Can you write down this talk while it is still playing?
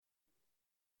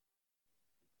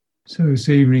So this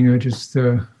evening I just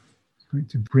like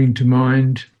to bring to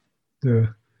mind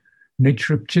the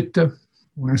nature of Citta.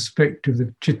 One aspect of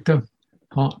the Citta,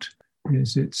 heart,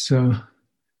 is it's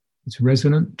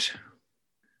resonant.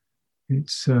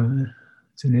 It's an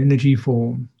energy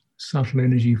form, subtle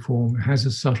energy form. It has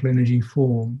a subtle energy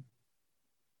form.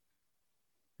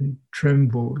 It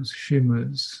trembles,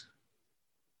 shimmers,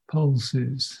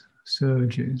 pulses,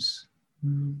 surges,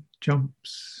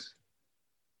 jumps,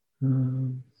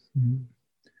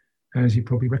 as you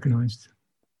probably recognized.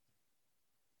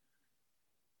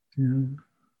 And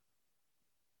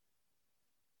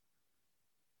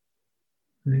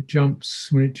it jumps,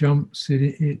 when it jumps,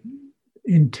 it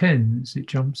intends, it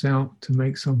jumps out to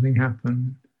make something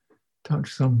happen,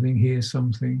 touch something, hear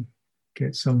something,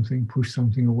 get something, push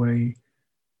something away.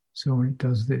 So it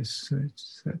does this. So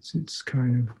that's its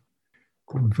kind of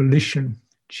called volition,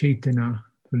 cetana,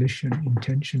 volition,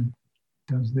 intention,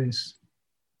 does this.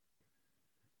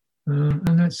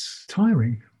 And that's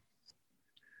tiring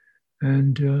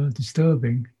and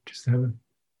disturbing, just to have a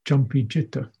jumpy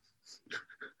citta.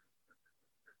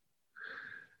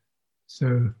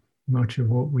 So much of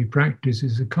what we practice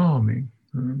is a calming.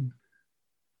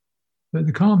 But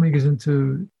the calming isn't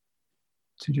to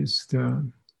just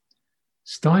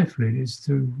stifle it, is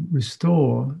to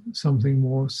restore something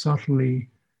more subtly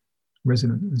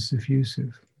resonant and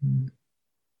suffusive.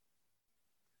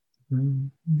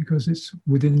 Because it's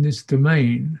within this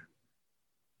domain,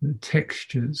 the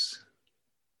textures,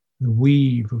 the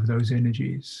weave of those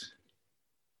energies,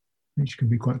 which can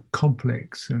be quite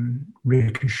complex and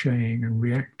ricocheting and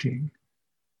reacting,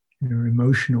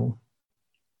 emotional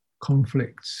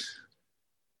conflicts,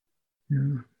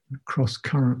 cross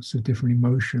currents of different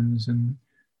emotions and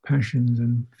passions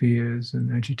and fears and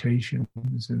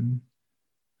agitations and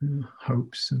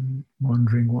hopes and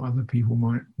wondering what other people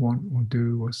might want or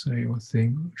do or say or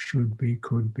think, should be,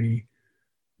 could be.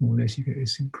 More or less, you get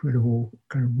this incredible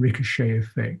kind of ricochet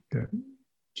effect that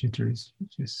citta is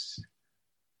just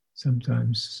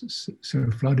sometimes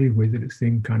so flooded with that the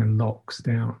thing kind of locks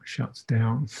down, shuts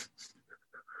down.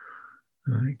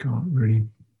 It can't really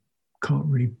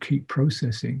keep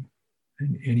processing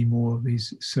any more of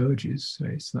these surges. So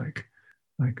it's like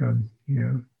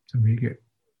somebody get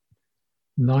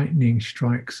lightning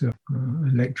strikes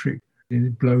electric, and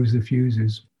it blows the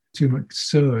fuses. Too much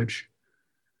surge.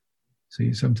 So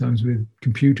sometimes with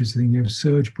computers, I think you have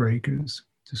surge breakers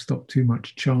to stop too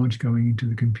much charge going into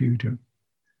the computer.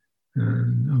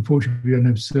 And unfortunately, we don't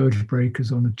have surge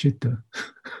breakers on the citta.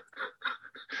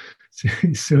 So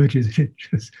it surges, it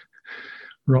just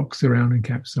rocks around and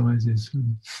capsizes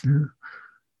and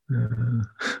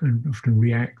often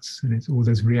reacts, and it's all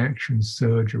those reactions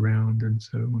surge around and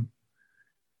so on.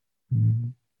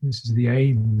 This is the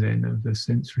aim then of the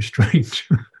sense restraint,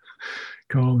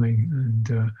 calming,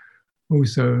 and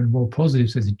also in more positive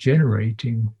sense,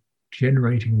 generating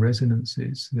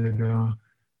resonances that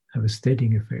have a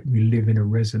steadying effect. We live in a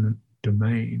resonant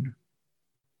domain.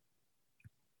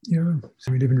 So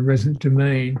we live in a resonant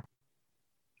domain.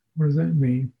 What does that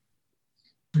mean?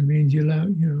 It means you allow,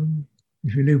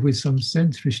 if you live with some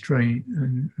sense restraint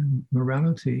and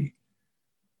morality,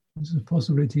 there's a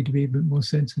possibility to be a bit more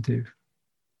sensitive.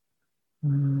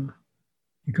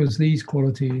 Because these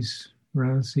qualities,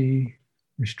 morality,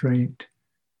 restraint,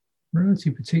 morality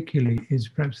particularly, is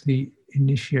perhaps the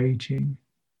initiating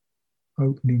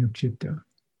opening of citta.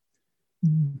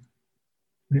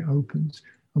 It opens.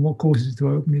 And what causes it to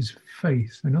open is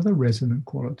faith, another resonant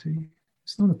quality.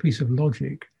 It's not a piece of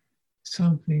logic. It's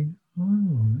something,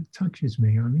 it touches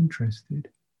me, I'm interested.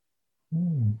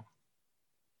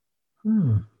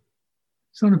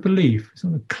 It's not a belief, it's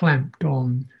not a clamped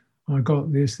on, I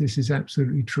got this is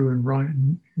absolutely true and right.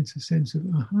 And it's a sense of,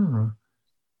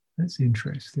 that's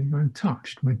interesting. I'm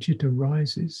touched, my citta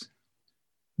rises.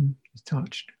 It's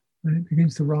touched. And it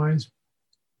begins to rise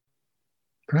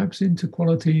perhaps into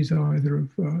qualities either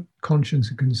of conscience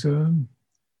and concern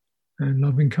and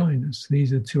loving kindness.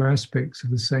 These are two aspects of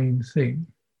the same thing.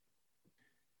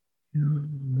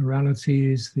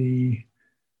 Morality is it's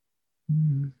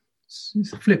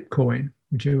a flip coin.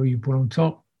 Whichever you put on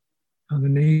top,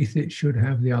 underneath it should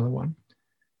have the other one.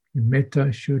 Metta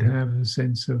should have a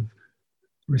sense of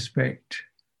respect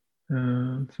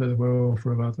for the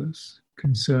welfare of others,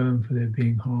 concern for their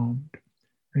being harmed,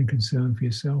 and concern for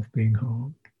yourself being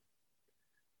harmed.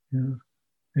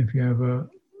 If you have a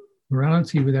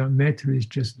morality without metta, is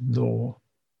just law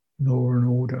and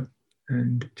order,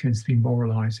 and tends to be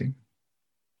moralizing,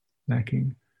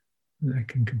 lacking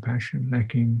compassion,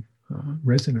 lacking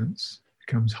resonance,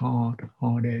 becomes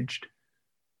hard-edged.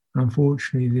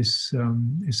 Unfortunately, this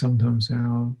is sometimes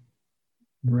how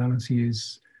morality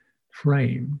is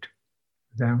framed,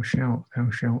 thou shalt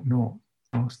not,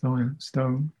 cast iron,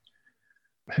 stone,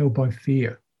 held by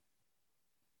fear.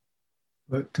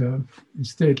 But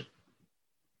instead,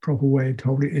 proper way to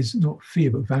hold it is not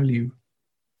fear but value.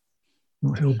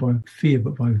 Not held by fear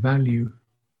but by value,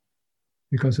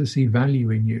 because I see value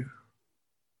in you.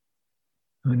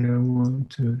 I don't want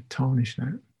to tarnish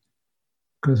that,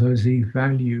 because I see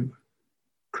value.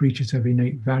 Creatures have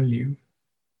innate value.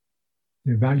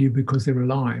 They're valued because they're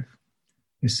alive.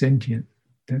 They're sentient.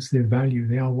 That's their value.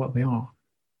 They are what they are.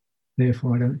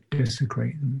 Therefore, I don't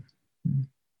desecrate them.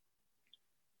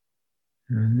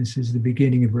 And this is the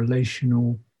beginning of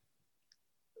relational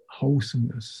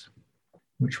wholesomeness,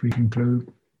 which we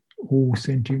include all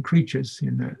sentient creatures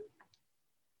in that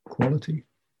quality.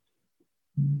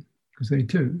 Because they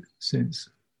too sense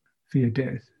fear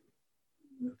death,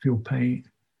 feel pain,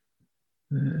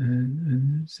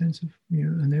 and sense of,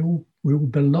 and we all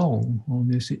belong on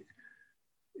this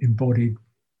embodied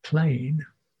plane.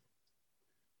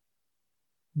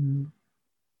 And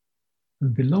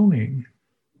belonging,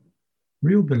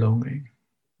 real belonging,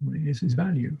 is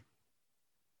value.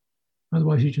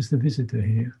 Otherwise, you're just a visitor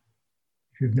here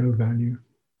if you have no value.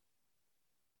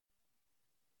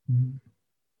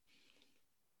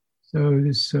 So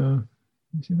this, you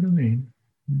see what I mean?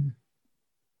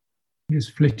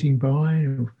 Just flitting by,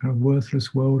 a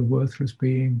worthless world, a worthless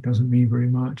being doesn't mean very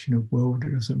much. In a world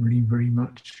that doesn't mean very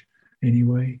much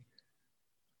anyway.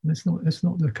 That's not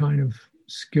the kind of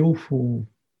skillful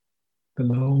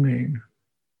belonging,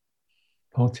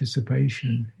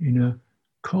 participation in a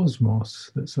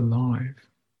cosmos that's alive.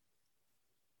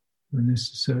 And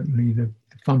this is certainly the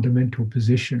fundamental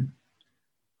position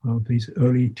of these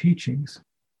early teachings.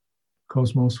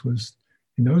 Cosmos was,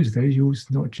 in those days, you was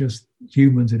not just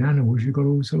humans and animals, you got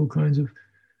also all kinds of,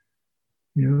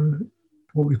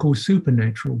 what we call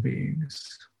supernatural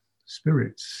beings,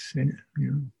 spirits, and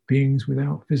beings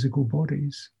without physical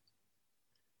bodies.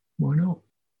 Why not?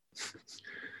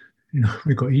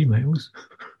 We've got emails.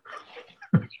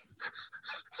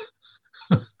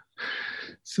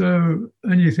 So,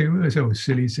 and you think, well, it's all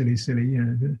silly.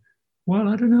 Well,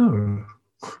 I don't know.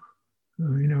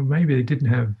 Maybe they didn't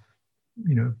have,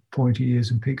 pointy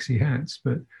ears and pixie hats,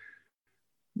 but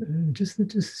just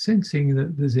sensing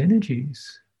that there's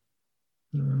energies.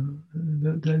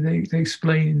 They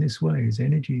explain in this way, as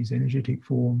energies, energetic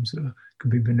forms can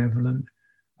be benevolent,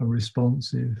 are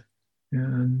responsive,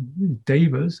 and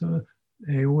devas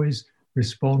they always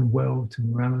respond well to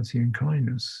morality and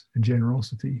kindness and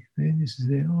generosity. This is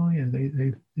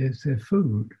there's their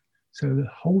food. So the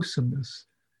wholesomeness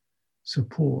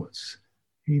supports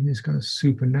even this kind of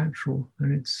supernatural.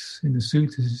 And it's in the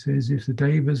sutras, it says, if the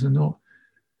devas are not,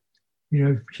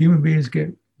 if human beings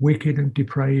get wicked and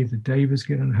depraved, the devas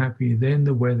get unhappy, then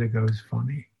the weather goes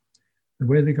funny. The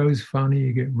weather goes funny,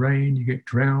 you get rain, you get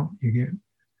drought, you get,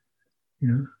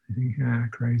 you think,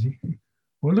 crazy.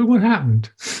 Well, look what happened.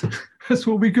 That's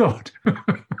what we got.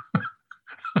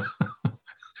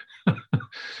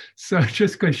 So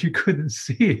just because you couldn't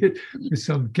see it with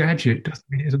some gadget doesn't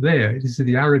mean it's there. This is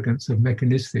the arrogance of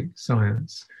mechanistic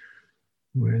science.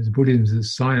 Whereas Buddhism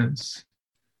is science,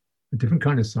 a different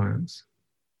kind of science.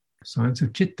 Science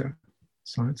of citta,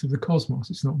 science of the cosmos.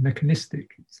 It's not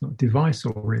mechanistic. It's not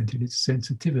device-oriented. It's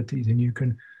sensitivities. And you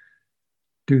can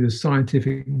do the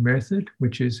scientific method,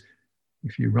 which is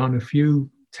if you run a few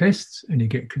tests and you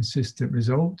get consistent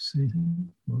results,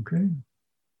 okay,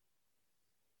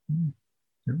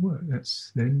 it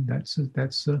works.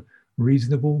 That's a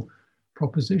reasonable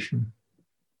proposition,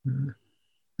 and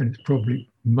it's probably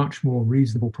much more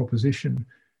reasonable proposition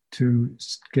to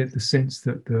get the sense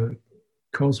that the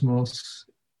cosmos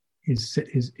is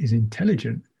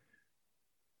intelligent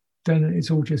than it's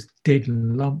all just dead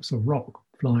lumps of rock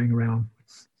flying around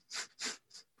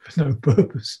for no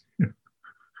purpose.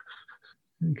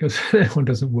 Because that one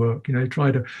doesn't work.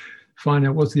 Try to find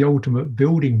out what's the ultimate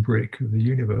building brick of the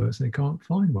universe. They can't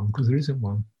find one because there isn't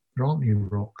one. There aren't any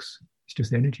rocks. It's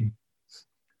just energy.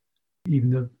 Even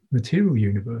the material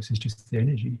universe is just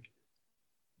energy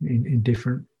in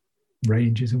different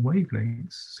ranges and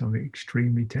wavelengths. Some are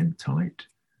extremely tight,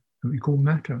 that we call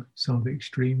matter. Some are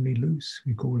extremely loose,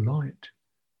 we call light.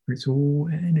 But it's all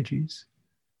energies.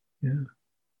 Yeah.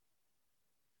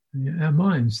 Our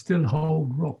minds still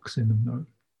hold rocks in them, though.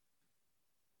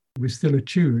 We're still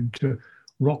attuned to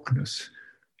rockness.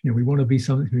 We want to be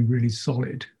something to be really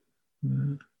solid,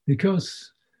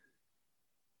 because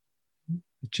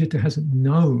the citta hasn't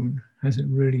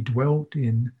really dwelt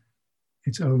in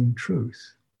its own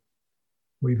truth.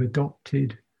 We've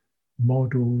adopted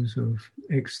models of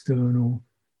external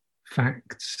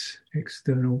facts,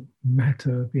 external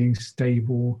matter being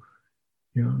stable,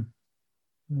 you know,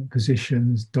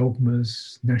 positions,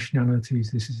 dogmas,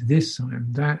 nationalities. This is this, I am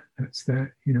that, that's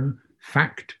that, you know,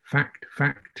 fact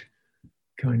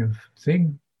kind of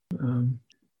thing. On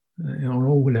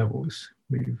all levels,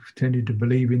 we've tended to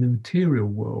believe in the material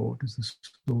world as the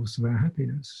source of our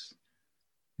happiness.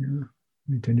 You know,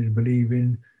 we tended to believe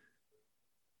in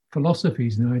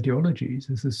philosophies and ideologies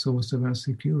as the source of our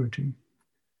security.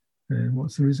 And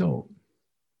what's the result?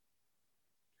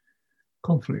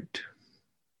 Conflict.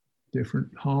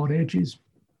 Different hard edges,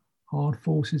 hard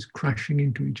forces crashing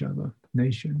into each other,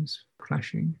 nations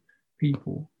clashing,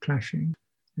 people clashing,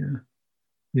 yeah.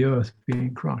 The earth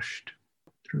being crushed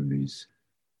through these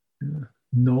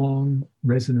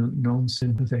non-resonant,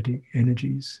 non-sympathetic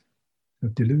energies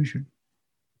of delusion.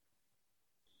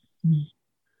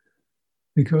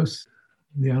 Because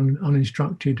the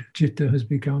uninstructed citta has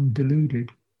become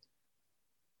deluded,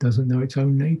 doesn't know its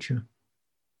own nature.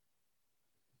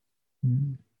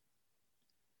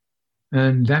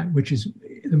 And that which is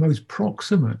the most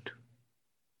proximate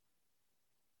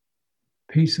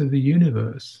piece of the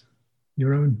universe,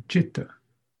 your own citta,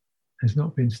 has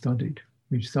not been studied.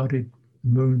 We've studied the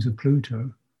moons of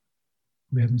Pluto.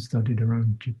 We haven't studied our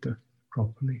own citta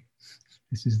properly.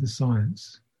 This is the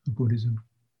science of Buddhism,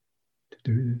 to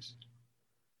do this.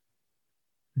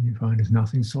 And you find there's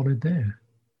nothing solid there.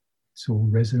 It's all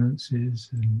resonances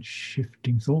and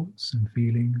shifting thoughts and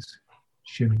feelings,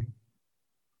 shimmering.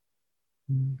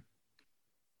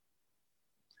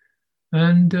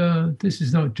 And this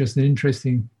is not just an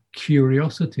interesting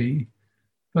curiosity,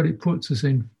 but it puts us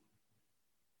in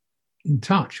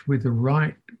touch with the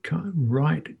right,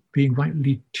 being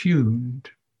rightly tuned,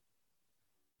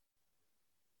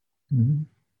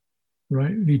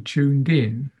 rightly tuned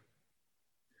in,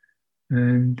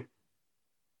 and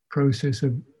process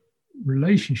of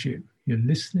relationship. You're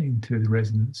listening to the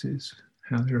resonances,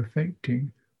 how they're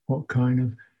affecting, what kind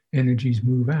of energies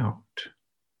move out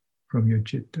from your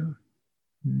citta.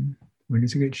 When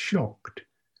does it get shocked?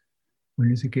 When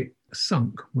does it get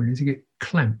sunk? When does it get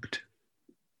clamped?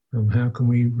 How can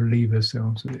we relieve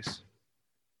ourselves of this?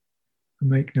 And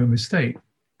make no mistake,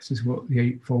 this is what the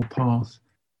Eightfold Path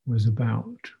was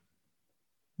about.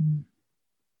 And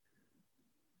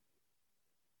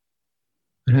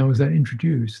how was that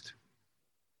introduced?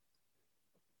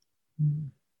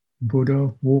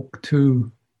 Buddha walked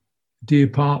to Deer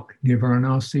Park near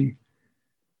Varanasi.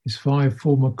 His 5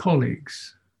 former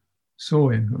colleagues saw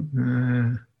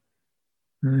him.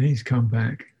 He's come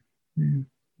back.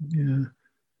 Yeah.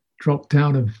 Dropped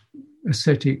out of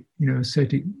ascetic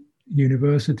university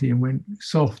and went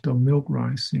soft on milk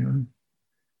rice,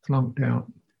 flunked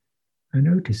out. I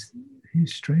noticed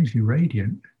he's strangely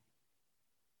radiant.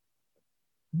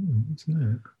 What's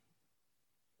that?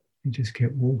 He just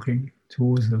kept walking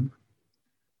towards them.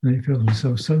 And he felt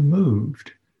himself so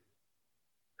moved.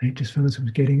 And he just found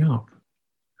himself getting up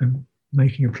and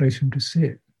making a place for him to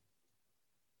sit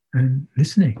and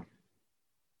listening.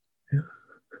 Yeah.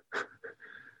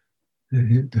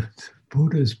 The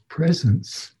Buddha's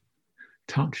presence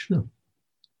touched them.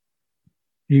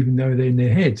 Even though they're in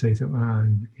their heads, they thought,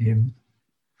 him.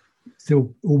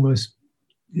 Still, almost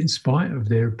in spite of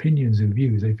their opinions and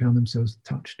views, they found themselves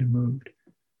touched and moved.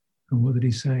 And what did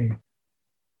he say?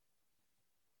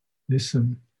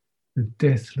 Listen, the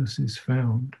deathless is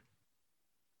found.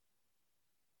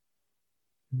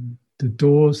 The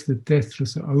doors, the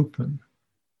deathless are open.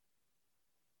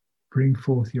 Bring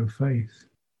forth your faith.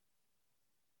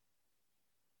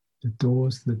 The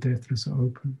doors, the deathless are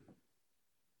open.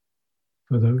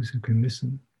 For those who can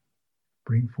listen,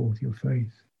 bring forth your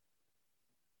faith.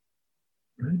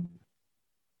 Right?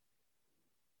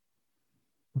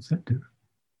 What's that do?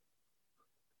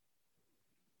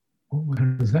 How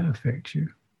does that affect you?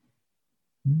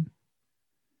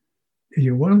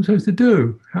 What am I supposed to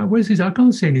do? Where's this? I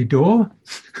can't see any door.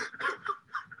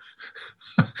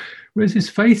 Where's this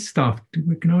faith stuff? Am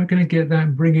I going to get that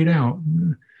and bring it out?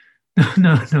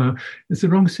 No, it's the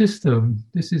wrong system.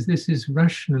 This is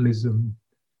rationalism.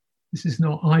 This is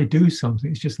not I do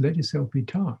something. It's just let yourself be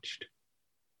touched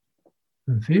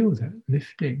and feel that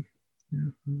lifting.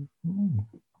 You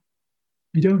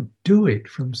don't do it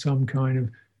from some kind of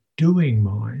doing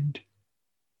mind.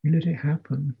 You let it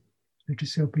happen. Let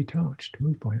yourself be touched,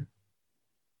 moved by it.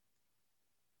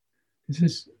 This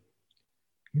is,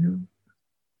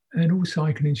 and also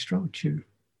I can instruct you.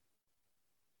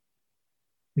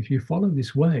 If you follow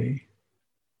this way,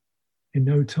 in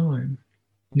no time,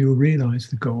 you'll realize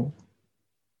the goal.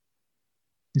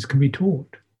 This can be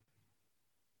taught.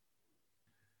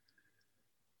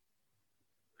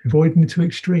 avoiding the two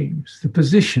extremes, the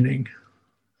positioning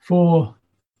for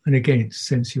and against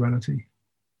sensuality.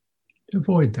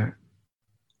 Avoid that.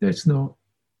 Let's not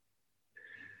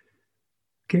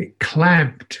get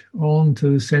clamped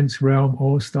onto the sense realm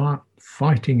or start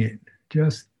fighting it.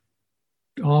 Just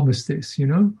armistice,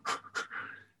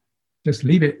 Just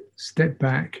leave it, step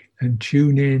back and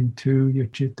tune in to your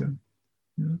citta.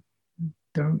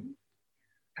 Don't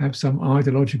have some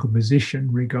ideological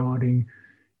position regarding,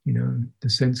 the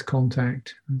sense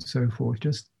contact and so forth.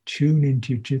 Just tune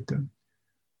into your citta.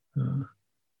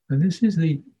 And this is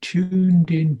the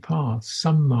tuned in path,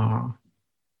 samma.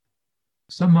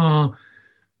 Samma,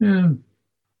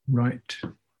 right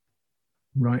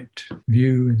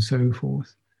view and so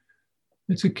forth.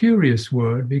 It's a curious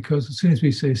word because as soon as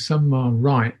we say samma,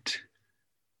 right,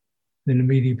 then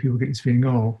immediately people get this feeling,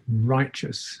 oh,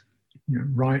 righteous,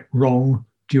 right, wrong,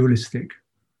 dualistic.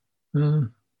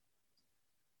 But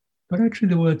actually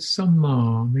the word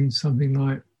samma means something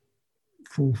like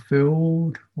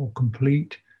fulfilled or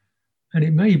complete. And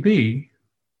it may be,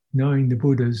 knowing the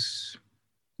Buddha's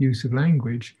use of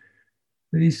language,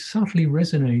 that he's subtly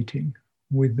resonating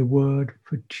with the word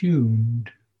for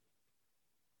tuned.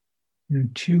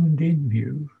 Tuned in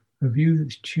view, a view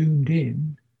that's tuned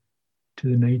in to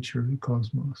the nature of the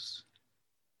cosmos.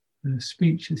 And a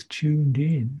speech that's tuned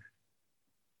in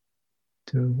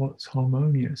to what's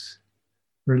harmonious.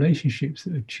 Relationships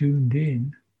that are tuned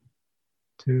in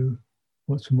to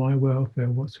what's my welfare,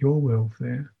 what's your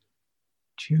welfare.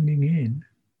 Tuning in,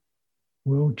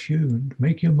 well tuned.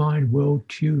 Make your mind well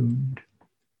tuned.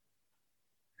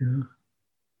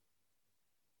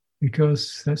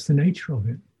 Because that's the nature of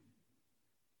it.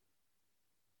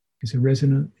 It's a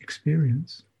resonant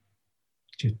experience,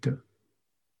 citta.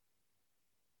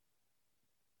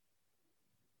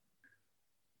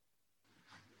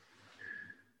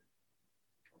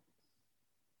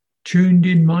 Tuned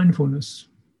in mindfulness.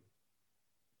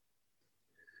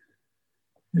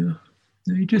 You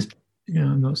just,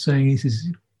 I'm not saying this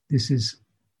is this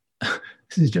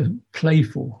is just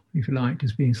playful, if you like,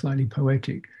 just being slightly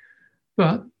poetic.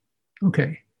 But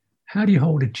okay, how do you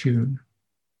hold a tune?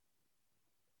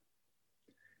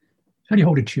 How do you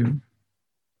hold a tune?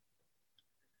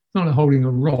 It's not like holding a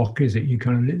rock, is it? You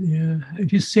kind of,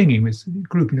 if you're singing with a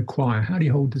group in a choir, how do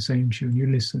you hold the same tune? You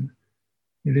listen.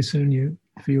 You listen, you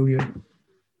feel your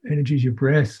energies, your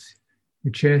breath,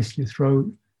 your chest, your throat,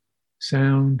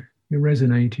 sound, you're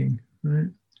resonating, right?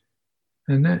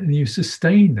 And you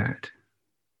sustain that.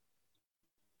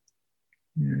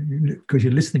 Because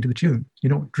you're listening to the tune.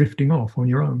 You're not drifting off on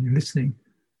your own, you're listening.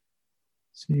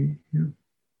 See,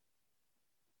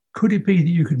 could it be that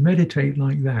you could meditate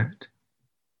like that?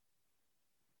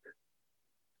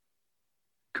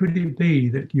 Could it be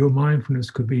that your mindfulness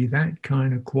could be that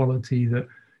kind of quality that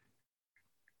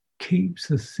keeps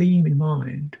the theme in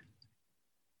mind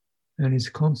and is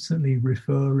constantly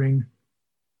referring,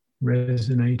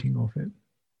 resonating off it?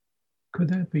 Could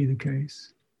that be the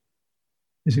case?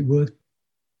 Is it worth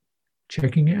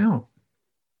checking it out?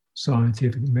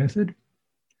 Scientific method.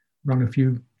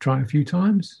 Try a few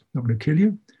times, not going to kill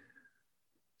you.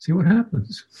 See what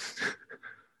happens.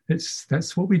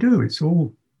 That's what we do. It's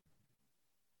all,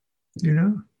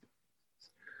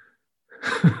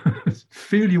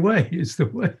 feel your way. It's the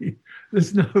way.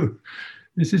 This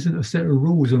isn't a set of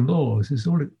rules and laws. It's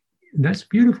all, and that's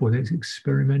beautiful. There's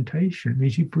experimentation. It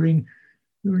means you bring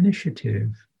your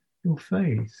initiative, your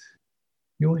faith,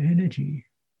 your energy.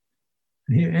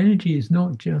 And here, energy is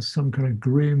not just some kind of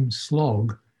grim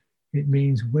slog. It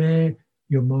means where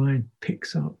your mind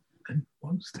picks up and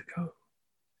wants to go.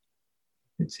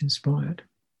 It's inspired.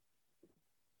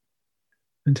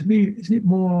 And to me, isn't it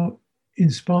more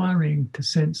inspiring to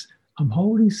sense I'm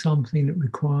holding something that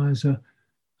requires a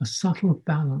subtle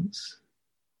balance.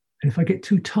 And if I get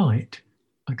too tight,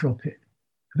 I drop it.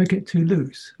 If I get too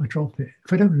loose, I drop it.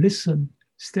 If I don't listen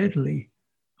steadily,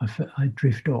 I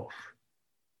drift off.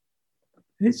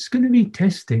 It's going to be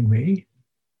testing me,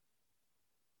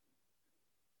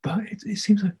 but it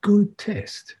seems a good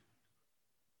test.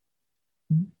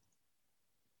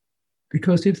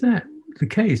 Because if that's the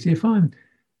case, if I'm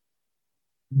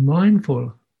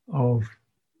mindful of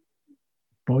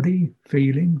body,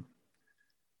 feeling,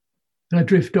 and I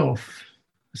drift off,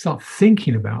 I start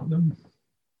thinking about them,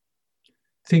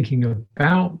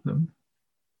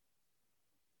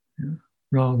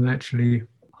 rather than actually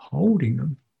holding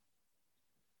them,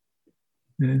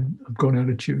 then I've gone out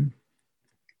of tune.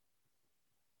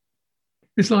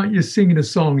 It's like you're singing a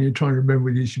song and you're trying to remember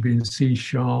whether you should be in C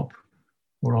sharp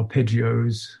or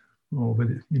arpeggios or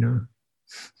whether, no,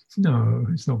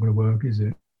 it's not going to work, is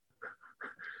it?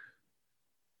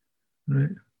 Right?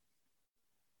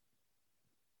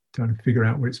 trying to figure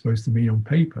out what it's supposed to mean on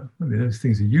paper. I mean, those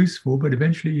things are useful, but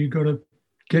eventually you've got to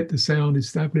get the sound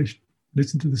established,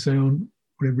 listen to the sound,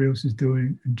 whatever else is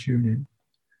doing, and tune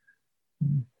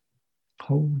in.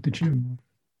 Hold the tune.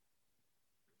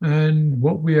 And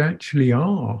what we actually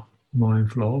are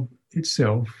mindful of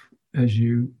itself, as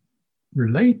you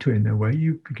relate to it in a way,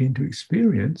 you begin to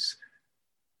experience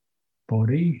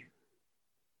body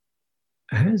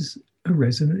as a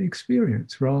resonant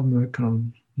experience rather than a kind of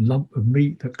lump of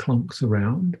meat that clunks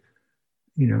around,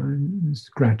 and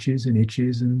scratches and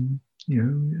itches and,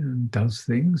 and does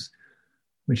things,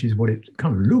 which is what it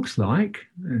kind of looks like.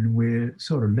 And we're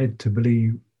sort of led to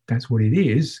believe that's what it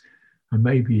is. And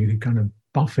maybe you could kind of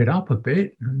buff it up a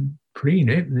bit and preen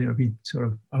it and it'll be sort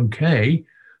of okay.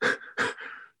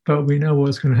 But we know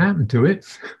what's going to happen to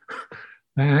it.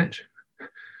 That,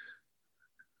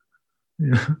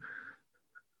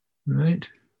 right?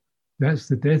 That's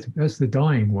the death, that's the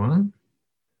dying one.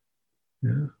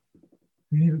 Yeah.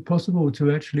 Is it possible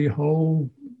to actually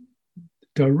hold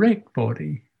direct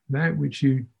body, that which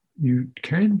you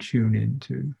can tune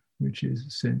into, which is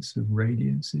a sense of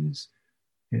radiances,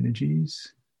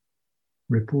 energies,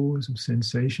 ripples of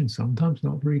sensation, sometimes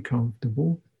not very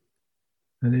comfortable.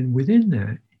 And then within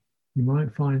that, you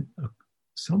might find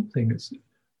something that's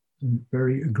a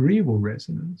very agreeable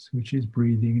resonance, which is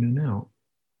breathing in and out.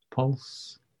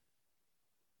 Pulse,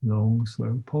 long,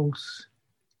 slow pulse.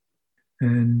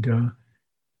 And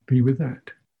be with that.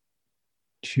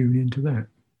 Tune into that.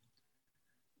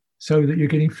 So that you're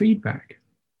getting feedback.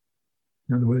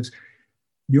 In other words,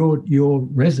 your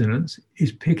resonance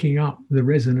is picking up the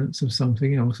resonance of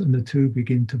something else, and the two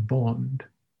begin to bond.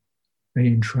 They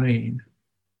entrain.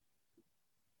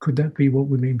 Could that be what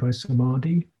we mean by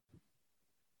samadhi?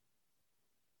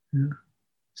 Yeah.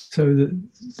 So that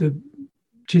the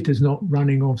chitta is not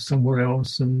running off somewhere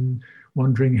else and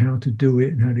wondering how to do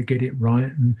it and how to get it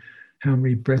right and how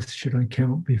many breaths should I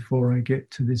count before I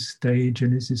get to this stage,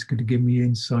 and is this going to give me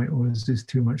insight, or is this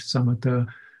too much samatha,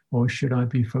 or should I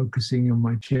be focusing on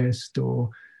my chest, or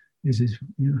is this,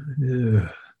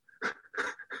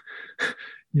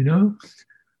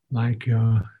 like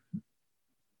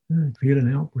feel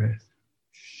an out breath.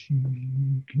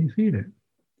 Can you feel it?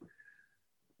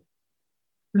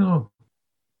 No.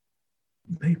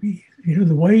 Maybe,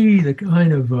 the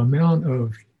kind of amount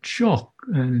of shock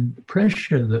and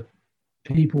pressure that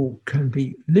people can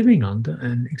be living under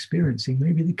and experiencing,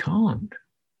 maybe they can't.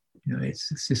 It's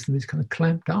the system is kind of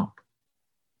clamped up.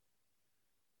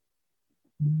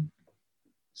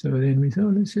 So then we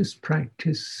thought, let's just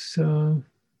practice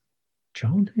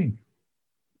chanting.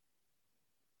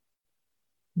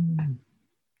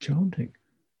 Chanting.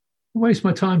 I waste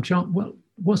my time chanting. Well,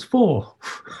 what's for?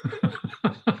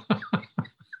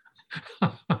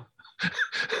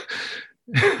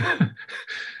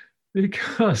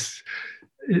 Because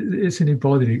it's an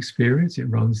embodied experience. It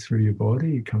runs through your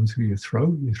body. It comes through your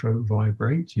throat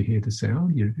vibrates. You hear the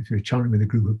sound. If you're chanting with a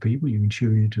group of people, you can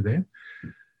tune into them.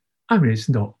 I mean, it's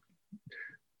not,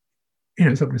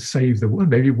 it's not going to save the world.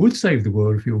 Maybe it would save the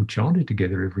world if we all chanted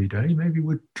together every day. Maybe it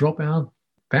would drop our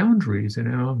boundaries and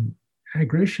our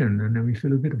aggression, and then we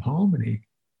feel a bit of harmony.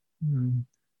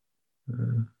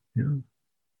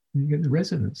 You get the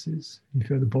resonances. You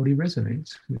feel the body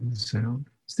resonates with the sound.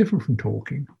 It's different from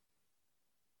talking.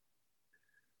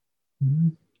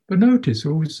 But notice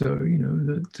also,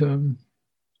 that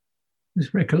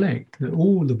just recollect that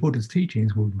all the Buddha's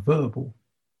teachings were verbal,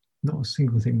 not a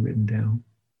single thing written down.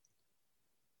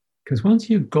 Because once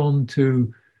you've gone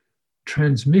to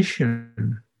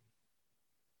transmission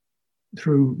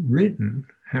through written,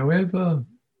 however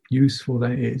useful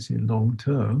that is in long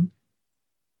term,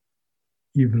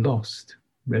 you've lost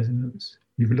resonance.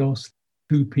 You've lost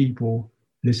two people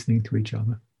listening to each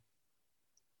other.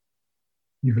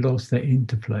 You've lost that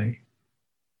interplay.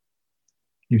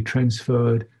 You've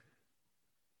transferred,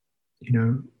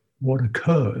 what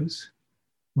occurs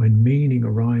when meaning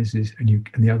arises and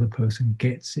the other person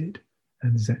gets it,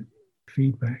 and there's that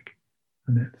feedback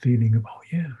and that feeling of, oh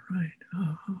yeah, right.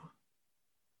 Oh.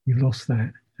 You've lost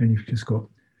that, and you've just got,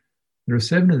 there are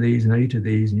 7 of these and 8 of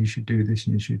these, and you should do this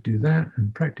and you should do that,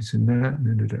 and practice in that,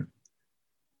 and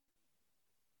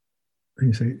And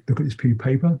you say, look at this piece of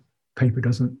paper. Paper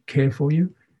doesn't care for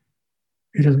you.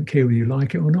 It doesn't care whether you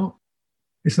like it or not.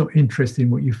 It's not interested in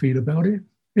what you feel about it.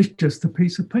 It's just a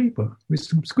piece of paper with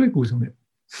some squiggles on it.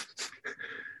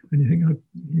 And you think,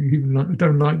 I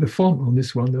don't like the font on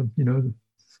this one.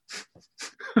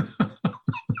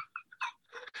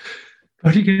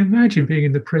 But you can imagine being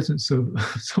in the presence of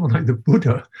someone like the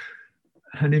Buddha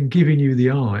and him giving you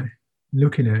the eye,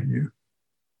 looking at you,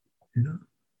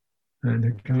 and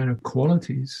the kind of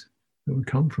qualities that would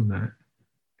come from that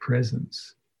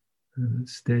presence,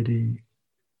 steady,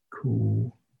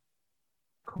 cool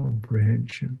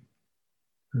comprehension.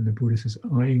 And the Buddha says,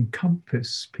 I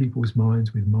encompass people's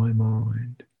minds with my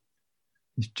mind.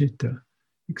 This citta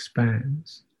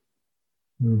expands,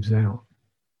 moves out,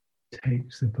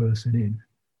 takes the person in.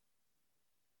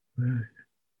 Right.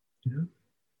 You know?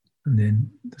 And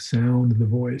then the sound of the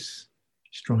voice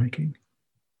striking.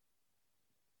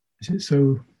 Is it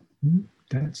so?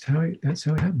 That's how it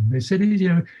happened. They said, you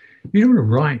don't want to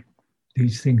write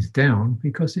these things down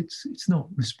because it's not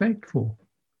respectful.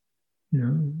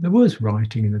 There was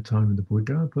writing in the time of the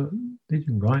Buddha, but they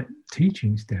didn't write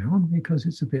teachings down because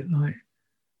it's a bit like,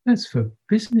 that's for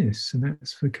business and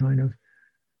that's for kind of,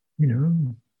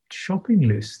 shopping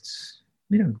lists.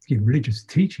 You don't give religious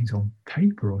teachings on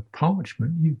paper or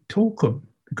parchment. You talk them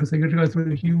because they're going to go through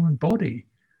the human body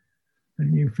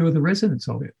and you feel the resonance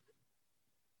of it.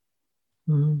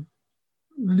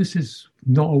 This is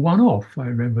not a one-off. I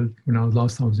remember when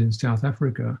last time I was in South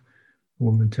Africa, a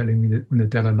woman telling me that when the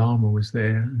Dalai Lama was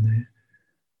there, and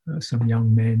some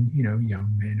young men,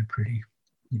 young men are pretty,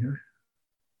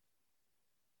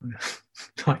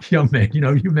 like young men,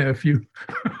 you met a few.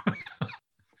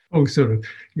 Oh, sort of,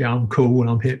 yeah, I'm cool and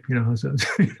I'm hip, so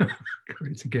got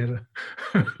it together.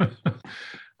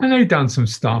 And they'd done some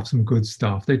stuff, some good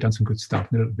stuff. They'd done some good stuff,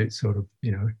 a little bit sort of,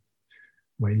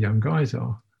 where young guys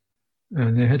are.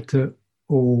 And they had to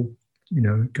all,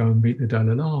 go and meet the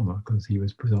Dalai Lama because he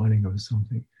was presiding over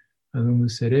something. And then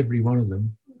said every one of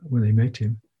them, when they met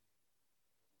him,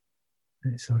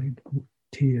 they started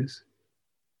tears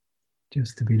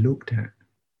just to be looked at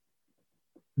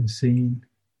and seen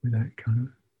with that kind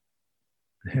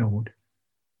of held.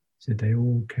 Said they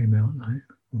all came out like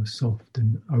were soft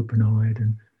and open-eyed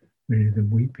and many of them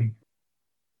weeping.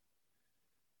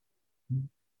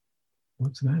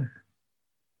 What's that?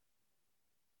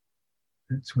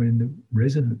 That's when the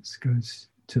resonance goes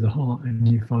to the heart and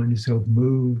you find yourself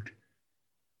moved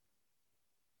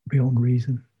beyond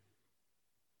reason,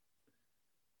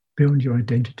 beyond your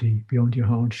identity, beyond your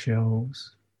hard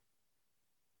shells,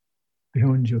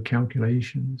 beyond your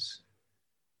calculations,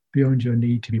 beyond your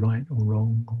need to be right or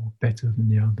wrong or better than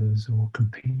the others or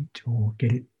compete or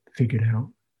get it figured out.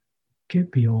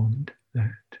 Get beyond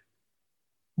that,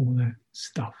 all that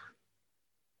stuff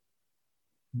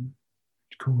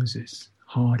which causes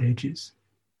hard edges.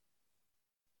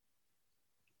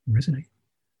 Resonate.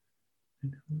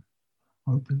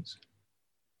 Opens.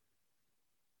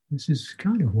 This is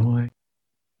kind of why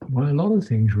a lot of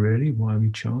things really, why we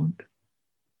chant.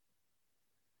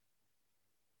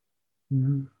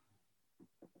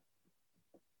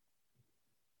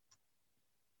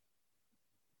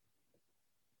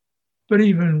 But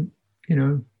even,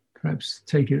 perhaps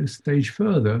take it a stage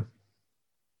further.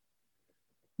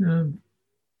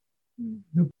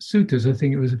 The suttas, I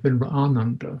think it was a bit of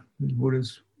Ananda, one of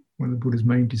the Buddha's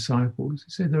main disciples.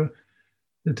 He said the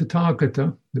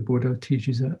Tathagata, the Buddha,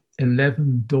 teaches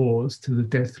 11 doors to the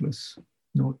deathless,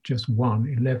 not just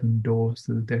one, 11 doors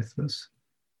to the deathless.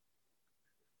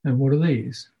 And what are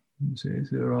these? He says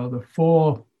there are the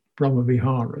 4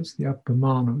 Brahmaviharas, the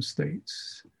Appamano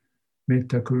states,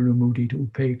 Metta, Karuna, Mudita,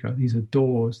 Upekkha. These are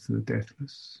doors to the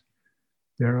deathless.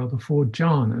 There are the 4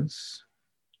 jhanas.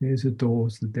 There's the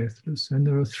doors to the deathless. And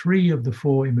there are 3 of the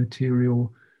 4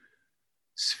 immaterial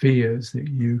spheres that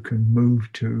you can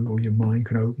move to or your mind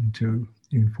can open to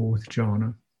in 4th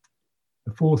jhana.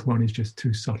 The 4th one is just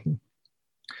too subtle.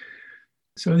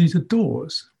 So these are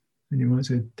doors. And you might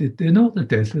say, they're not the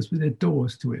deathless, but they're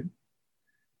doors to it.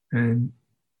 And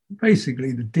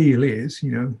basically the deal is,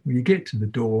 when you get to the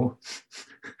door,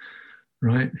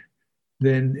 right,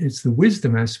 then it's the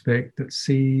wisdom aspect that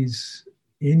sees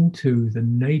into the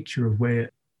nature of where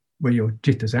your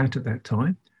citta's at that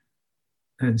time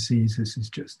and sees this as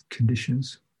just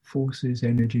conditions, forces,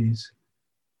 energies,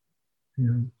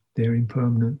 they're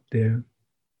impermanent, they're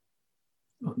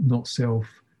not self,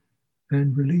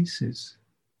 and releases.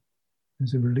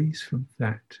 There's a release from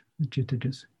that. The citta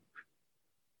just,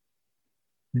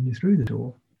 then you're through the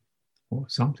door, or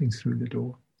something's through the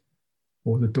door,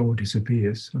 or the door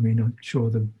disappears. I mean, I'm sure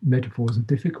the metaphors are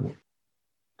difficult,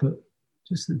 but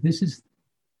just that this is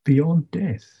beyond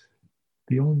death,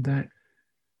 beyond that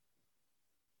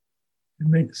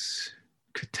immense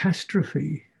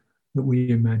catastrophe that we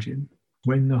imagine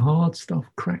when the hard stuff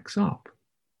cracks up,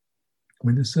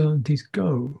 when the certainties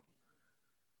go,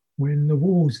 when the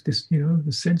walls,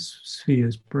 the sense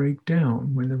spheres break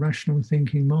down, when the rational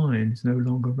thinking mind is no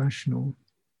longer rational,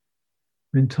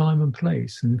 when time and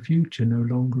place and the future no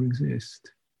longer exist,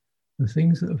 the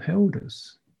things that have held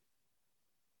us,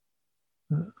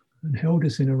 and held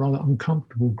us in a rather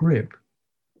uncomfortable grip.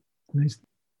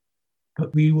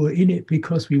 But we were in it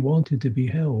because we wanted to be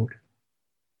held.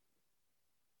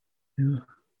 Yeah.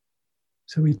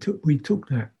 So we took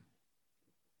that,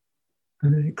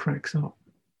 and then it cracks up,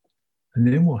 and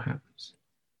then what happens?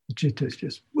 The citta is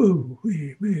just whoa,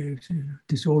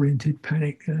 disoriented,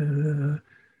 panic.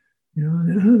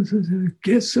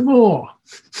 Get some more.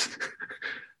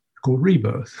 Called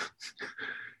rebirth.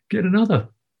 Get another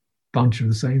bunch of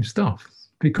the same stuff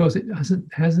because it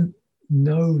hasn't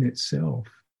known itself.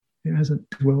 It hasn't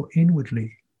dwelt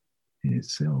inwardly in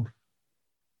itself.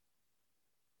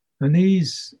 And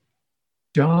these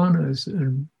jhanas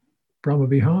and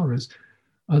brahmaviharas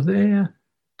are there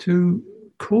to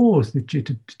cause the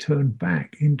citta to turn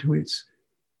back into its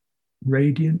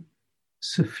radiant,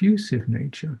 suffusive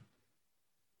nature,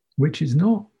 which is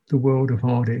not the world of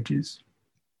hard edges.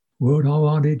 World of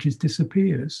hard edges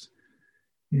disappears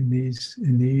in these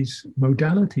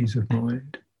modalities of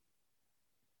mind.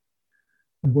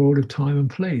 The world of time and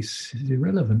place is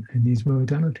irrelevant in these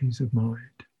modalities of mind.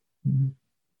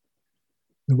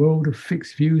 The world of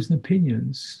fixed views and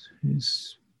opinions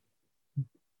is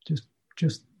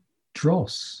just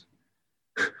dross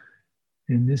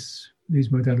in these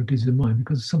modalities of mind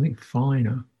because it's something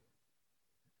finer.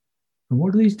 And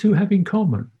what do these two have in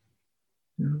common?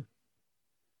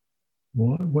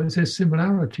 What is their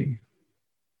similarity?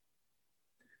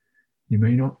 You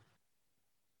may not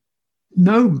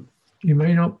know, you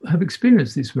may not have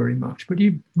experienced this very much, but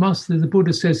you must, as the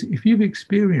Buddha says, if you've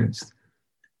experienced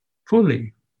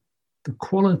fully the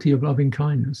quality of loving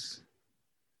kindness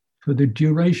for the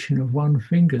duration of one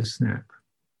finger snap,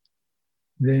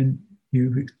 then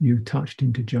you've touched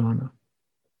into jhana,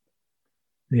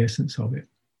 the essence of it.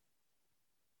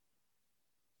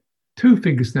 2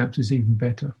 finger snaps is even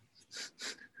better.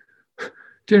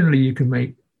 Generally, you can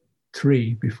make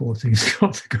 3 before things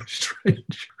start to go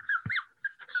strange.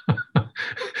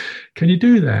 Can you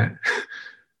do that?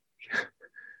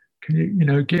 Can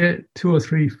you get 2 or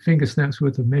 3 finger snaps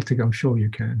worth of metta? I'm sure you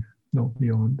can, not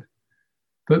beyond.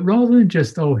 But rather than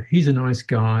just, oh, he's a nice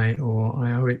guy, or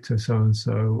I owe it to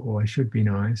so-and-so, or I should be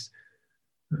nice,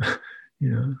 like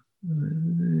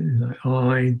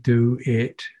I do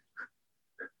it,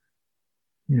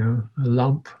 a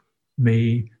lump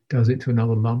me does it to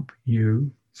another lump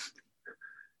you,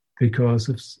 because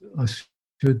of I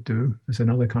should do. It's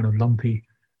another kind of lumpy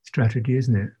strategy,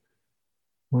 isn't it?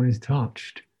 One is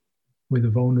touched with the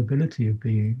vulnerability of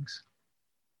beings,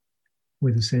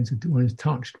 with the one is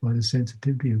touched by the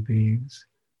sensitivity of beings,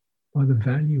 by the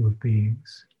value of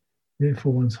beings.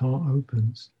 Therefore, one's heart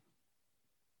opens,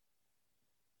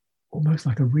 almost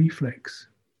like a reflex.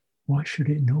 Why should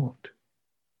it not?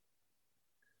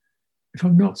 If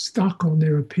I'm not stuck on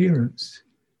their appearance,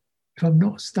 if I'm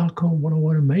not stuck on what I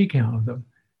want to make out of them,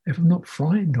 if I'm not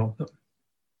frightened of them,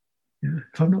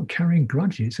 if I'm not carrying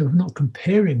grudges, if I'm not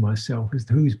comparing myself as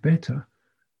to who's better,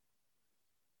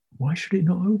 why should it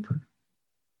not open?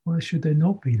 Why should there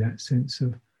not be that sense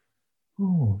of,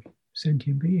 oh,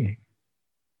 sentient being,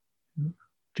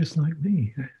 just like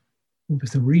me?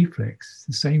 Almost a reflex,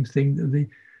 the same thing that the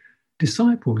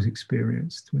disciples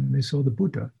experienced when they saw the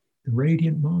Buddha, the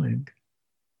radiant mind,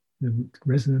 the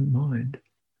resonant mind.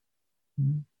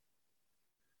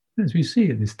 As we see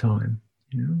at this time,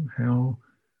 how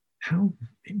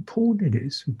important it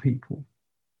is for people.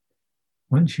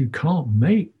 Once you can't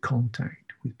make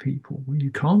contact with people, when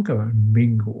you can't go and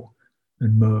mingle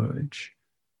and merge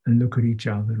and look at each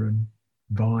other and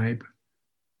vibe,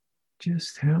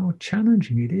 just how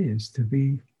challenging it is to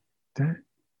be that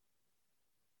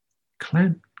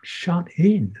clamped, shut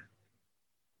in,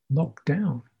 locked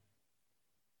down.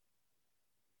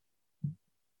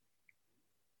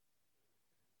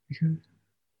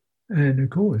 And of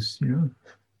course,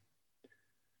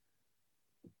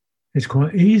 it's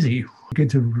quite easy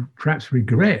to perhaps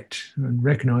regret and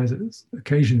recognize that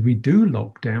occasionally we do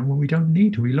lock down when we don't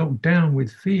need to. We lock down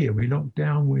with fear. We lock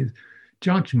down with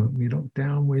judgment. We lock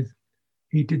down with,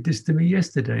 he did this to me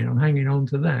yesterday and I'm hanging on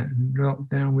to that. And lock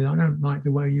down with, I don't like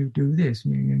the way you do this.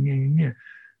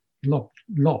 Lock.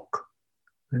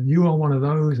 And you are one of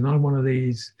those and I'm one of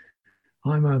these.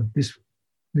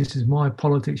 This is my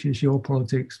politics, it's your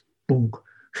politics, bonk,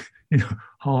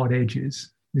 hard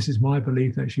edges. This is my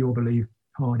belief, that's your belief,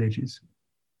 hard edges.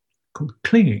 Called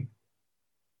clinging.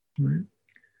 Right?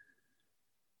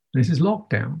 This is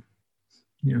lockdown.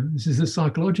 This is a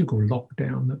psychological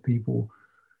lockdown that people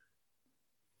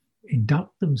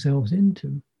induct themselves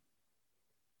into,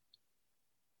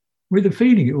 with the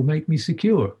feeling it will make me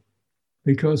secure,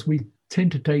 because we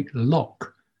tend to take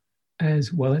lock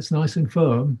as, well, it's nice and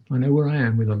firm. I know where I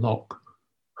am with a lock.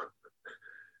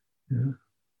 Yeah?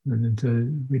 And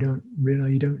then you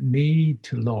don't need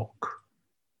to lock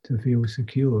to feel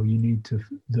secure. You need to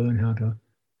learn how to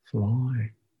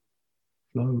fly,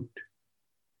 float,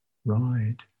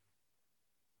 ride.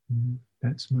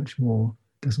 That's much more,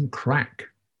 doesn't crack.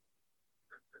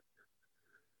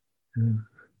 Yeah.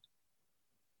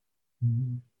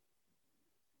 And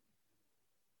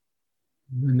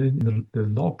then the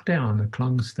lockdown, the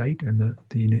clung state, and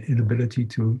the inability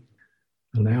to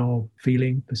allow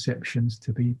feeling perceptions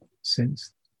to be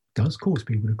sensed does cause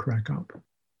people to crack up.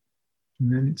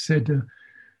 And then it said,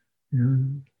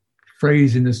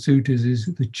 phrase in the sutras is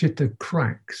the chitta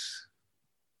cracks.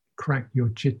 Crack your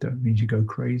chitta means you go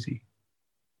crazy.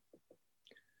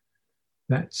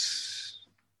 That's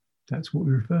what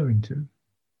we're referring to.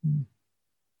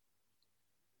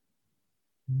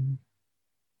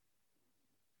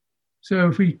 So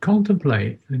if we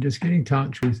contemplate and just get in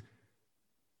touch with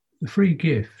the free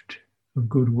gift of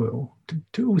goodwill,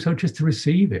 to also just to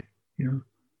receive it,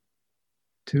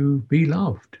 to be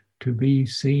loved, to be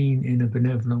seen in a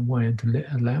benevolent way, and to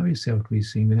allow yourself to be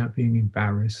seen without being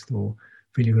embarrassed or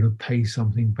feeling you've got to pay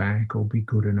something back or be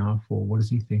good enough or what does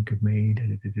he think of me?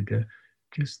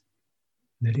 Just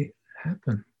let it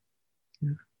happen.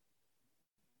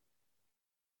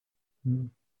 And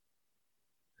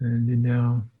in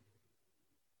our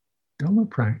Dhamma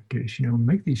practice,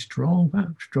 make these strong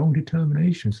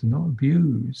determinations to not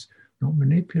abuse, not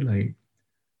manipulate.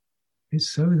 It's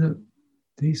so that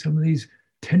some of these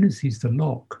tendencies to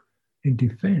lock in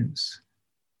defense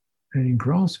and in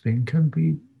grasping can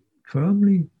be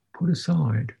firmly put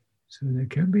aside. So there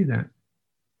can be that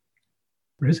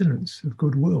resonance of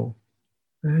goodwill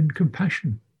and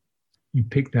compassion. You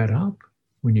pick that up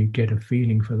when you get a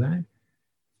feeling for that.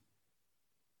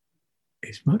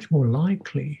 It's much more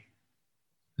likely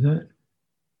that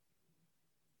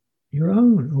your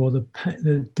own or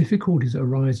the difficulties that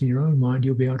arise in your own mind,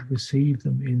 you'll be able to receive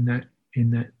them in that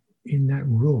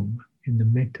room, in the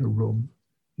metta room.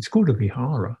 It's called a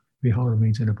vihara. Vihara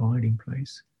means an abiding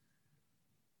place.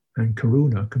 And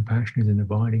karuna, compassion, is an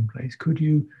abiding place. Could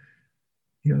you,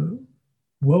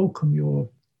 welcome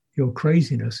your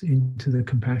craziness into the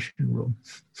compassion room?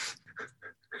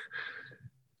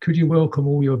 Could you welcome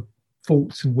all your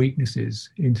faults and weaknesses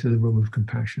into the room of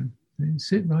compassion? And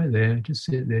sit right there, just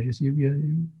sit there, just be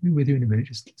with you in a minute,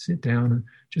 just sit down and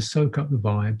just soak up the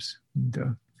vibes.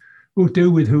 And we'll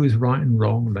deal with who is right and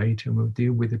wrong later, and we'll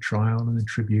deal with the trial and the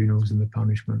tribunals and the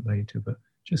punishment later, but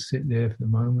just sit there for the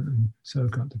moment and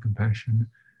soak up the compassion.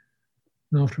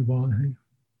 And after a while, hey,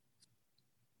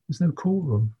 there's no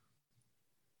courtroom,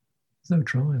 there's no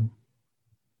trial.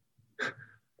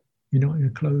 You're not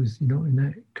in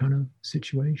that kind of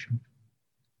situation.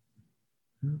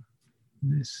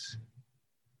 This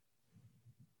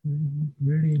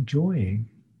really enjoying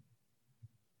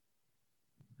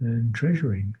and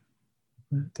treasuring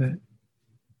that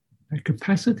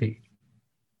capacity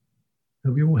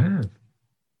that we all have.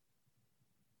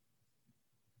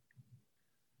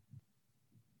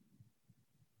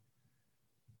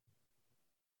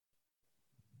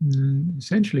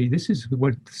 Essentially, this is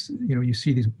what you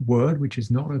see this word, which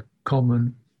is not a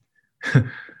common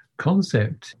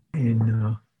concept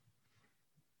in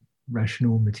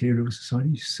rational material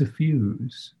society.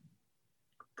 Suffuse,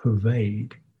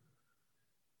 pervade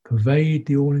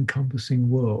the all-encompassing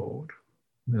world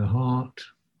with a heart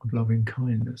of loving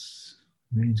kindness.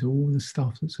 It means all the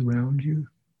stuff that's around you,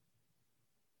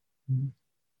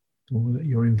 all that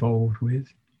you're involved with.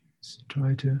 So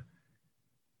try to,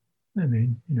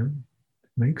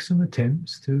 make some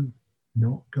attempts to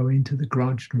not go into the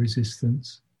grudge and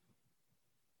resistance.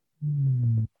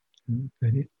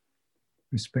 Let it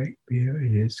respect, be how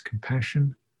it is,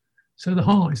 compassion. So the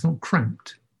heart is not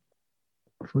cramped,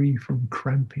 free from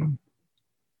cramping,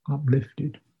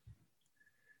 uplifted.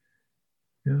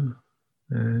 Yeah.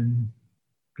 And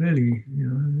clearly,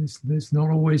 it's not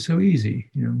always so easy.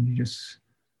 You just.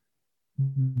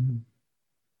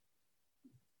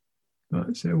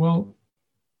 But so, well,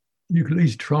 you could at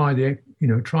least try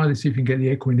try to see if you can get the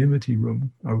equanimity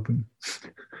room open.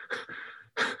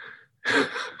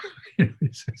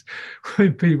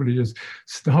 When people are just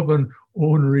stubborn,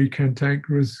 ornery,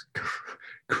 cantankerous,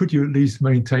 could you at least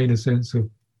maintain a sense of,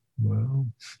 well,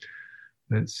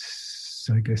 I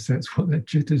guess that's what that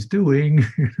chitta's doing,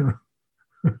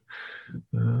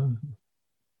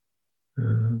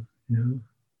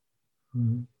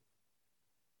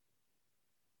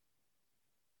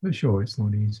 For sure, it's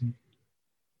not easy.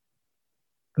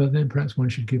 But then perhaps one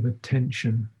should give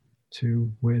attention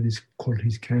to where these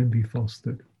qualities can be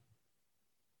fostered.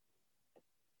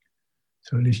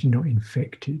 So at least you're not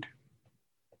infected.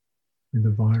 with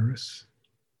the virus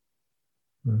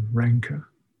of rancor,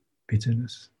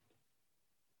 bitterness.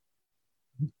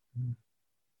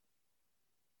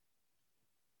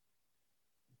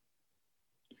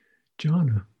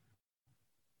 Jhana.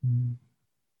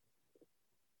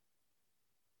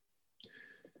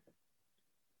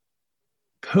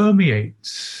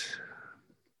 Permeates.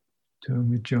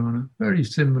 Term with jhana. Very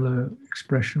similar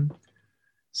expression.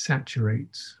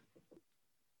 Saturates.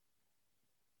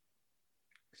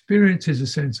 Experiences a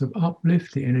sense of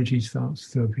uplift. The energy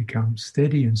starts to become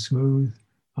steady and smooth,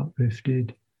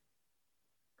 uplifted,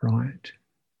 bright.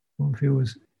 One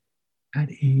feels at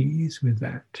ease with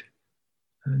that.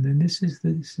 And then this is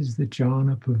the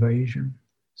jhana pervasion.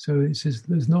 So it says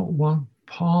there's not one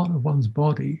part of one's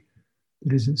body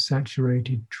that isn't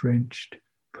saturated, drenched,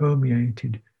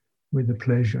 permeated with the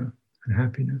pleasure and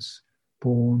happiness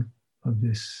born of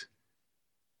this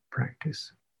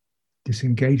practice.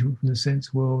 Disengagement from the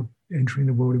sense world, entering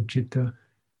the world of citta,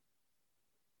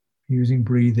 using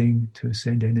breathing to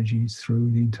send energies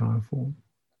through the entire form.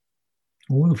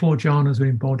 All the four jhanas are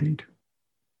embodied.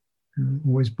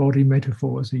 Always body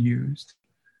metaphors are used.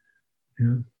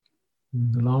 The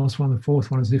last one, the fourth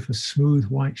one, as if a smooth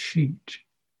white sheet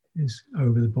is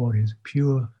over the body. It's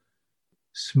pure,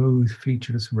 smooth,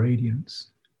 featureless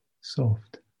radiance,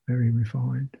 soft, very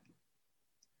refined.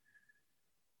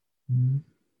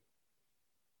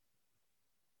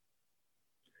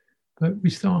 But we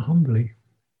start humbly.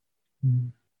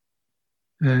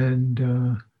 And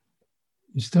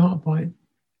you start by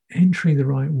entering the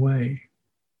right way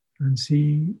and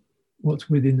see what's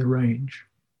within the range.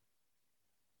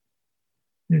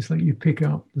 And it's like you pick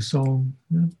up the song.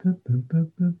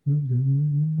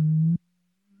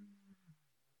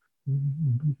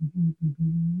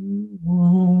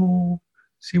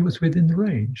 See what's within the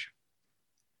range.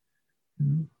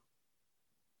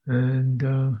 And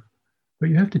but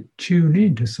you have to tune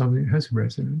in to something that has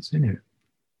resonance in it.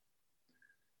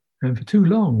 And for too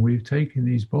long, we've taken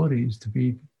these bodies to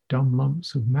be dumb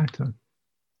lumps of matter.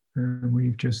 And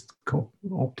we've just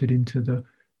opted into the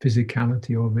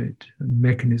physicality of it and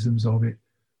mechanisms of it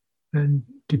and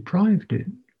deprived it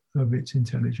of its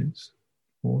intelligence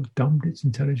or dumbed its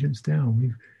intelligence down.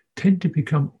 We tend to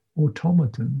become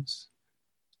automatons,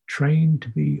 trained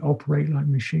to operate like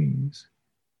machines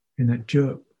in that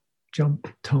jump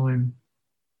time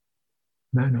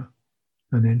manner.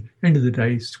 And then end of the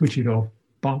day, switch it off,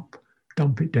 dump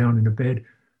it down in a bed,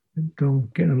 and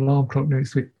get an alarm clock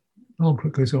next to it. Alarm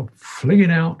clock goes off, fling it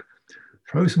out,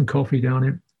 throw some coffee down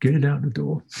it, get it out the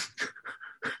door.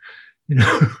 You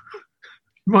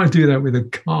might do that with a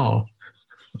car.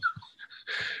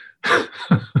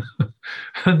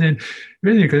 And then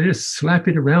really you can just slap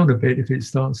it around a bit if it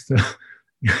starts to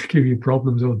give you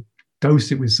problems, or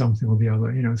dose it with something or the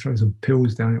other, throw some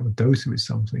pills down it or dose it with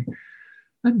something.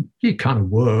 And it kind of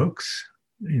works.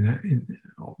 Other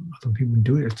people can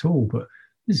do it at all, but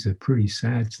this is a pretty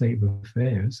sad state of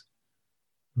affairs.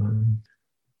 When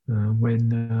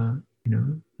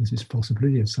there's this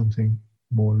possibility of something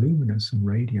more luminous and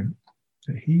radiant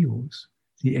that heals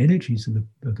the energies of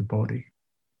the body.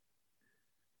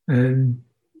 And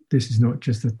this is not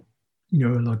just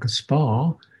like a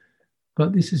spa,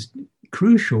 but this is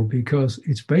crucial because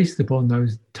it's based upon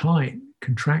those tight,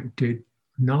 contracted,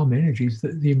 numb energies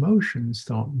that the emotions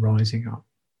start rising up.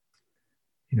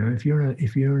 If you're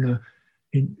in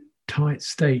a tight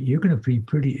state, you're going to be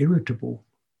pretty irritable.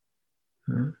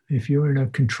 If you're in a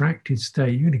contracted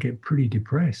state, you're going to get pretty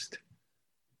depressed.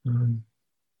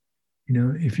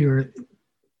 If your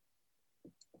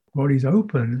body's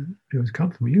open, feels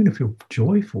comfortable, you're going to feel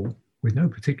joyful with no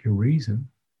particular reason.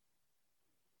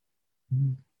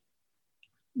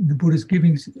 The Buddha's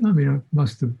giving, I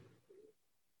must have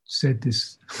said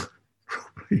this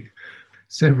probably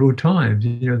several times,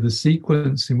 the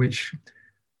sequence in which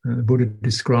the Buddha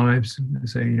describes,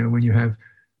 when you have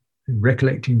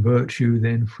recollecting virtue,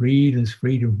 then freedom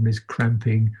from this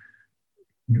cramping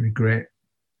regret,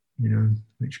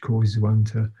 which causes one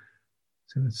to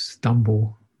sort of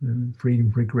stumble.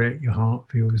 Freedom from regret, your heart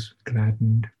feels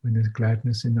gladdened. When there's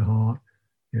gladness in the heart,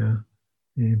 and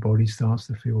your body starts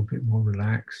to feel a bit more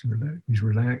relaxed.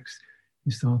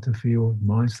 You start to feel,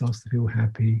 mind starts to feel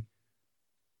happy.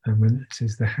 And when it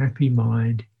says the happy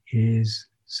mind is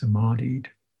samadhied,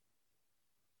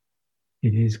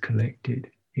 it is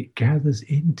collected. It gathers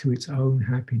into its own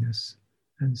happiness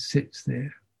and sits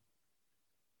there.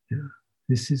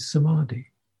 This is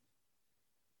samadhi.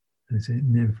 And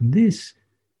then from this,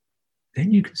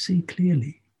 then you can see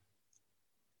clearly.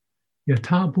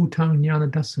 Yatha bhutang jnana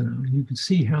dassana. You can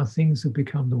see how things have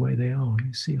become the way they are.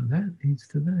 You see, that leads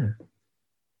to that.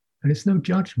 And it's no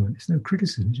judgment, it's no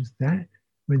criticism, it's just that.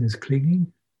 When there's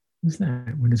clinging, there's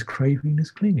that. When there's craving,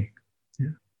 there's clinging.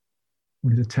 Yeah.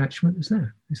 When there's attachment, there's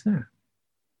that. It's that.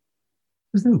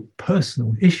 There's no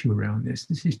personal issue around this.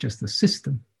 This is just the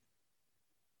system.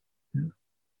 Yeah.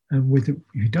 And if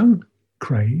you don't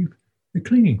crave, the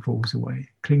clinging falls away.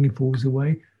 Clinging falls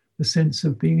away. The sense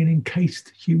of being an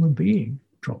encased human being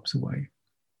drops away.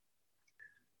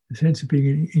 The sense of being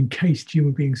an encased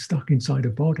human being stuck inside a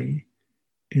body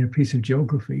in a piece of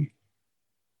geography,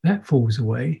 that falls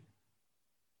away.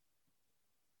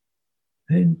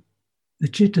 Then the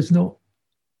citta's not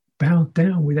bowed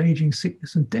down with aging,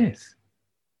 sickness, and death.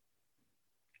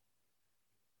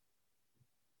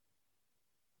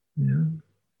 Yeah,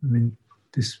 I mean,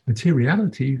 this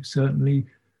materiality certainly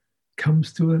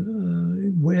comes to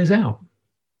it wears out.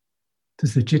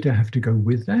 Does the citta have to go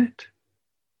with that?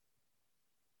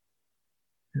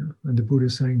 Yeah. And the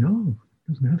Buddha's saying, no,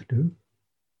 it doesn't have to.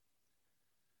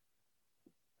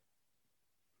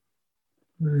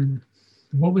 And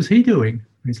what was he doing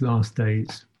in his last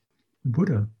days? The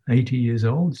Buddha, 80 years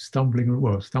old, stumbling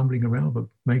around, but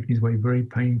making his way very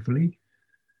painfully.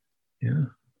 Yeah.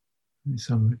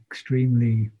 Some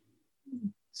extremely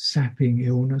sapping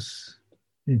illness,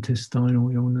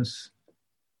 intestinal illness,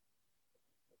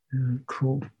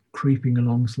 creeping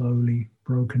along slowly,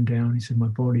 broken down. He said, my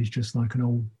body's just like an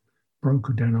old,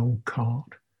 broken down old cart,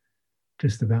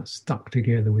 just about stuck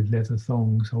together with leather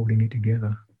thongs holding it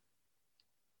together.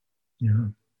 You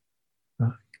know,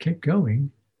 but kept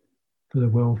going for the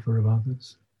welfare of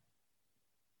others.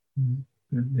 And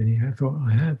then he thought,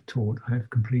 I have taught, I have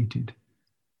completed.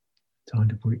 Time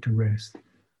to put it to rest.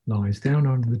 Lies down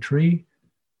under the tree.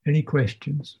 Any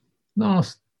questions?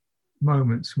 Last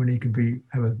moments when he can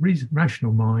have a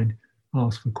rational mind,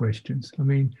 ask for questions. I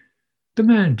mean, the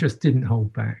man just didn't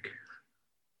hold back.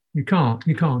 You can't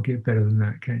get better than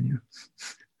that, can you?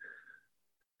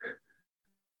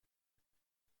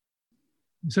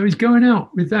 So he's going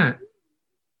out with that.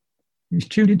 He's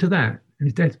tuned into that in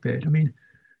his deathbed. I mean,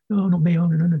 no, not me. Oh,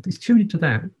 no. He's tuned into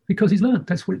that because he's learned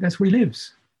that's where he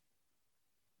lives.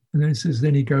 And then it says,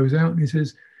 then he goes out and he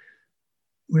says,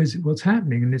 what's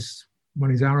happening? And this one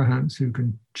of his arahants who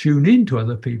can tune into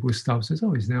other people's stuff says,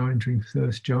 oh, he's now entering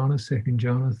first jhana, second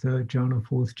jhana, third jhana,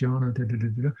 fourth jhana, da, da, da,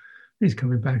 da. He's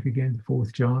coming back again,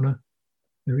 fourth jhana.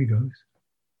 There he goes.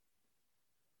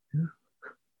 Yeah.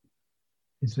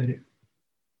 He's let it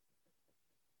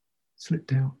slip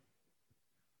down.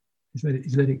 He's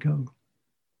let it go.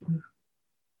 Yeah.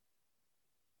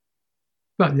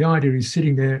 But the idea is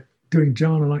sitting there doing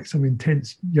jhana like some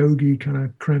intense yogi, kind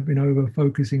of cramping over,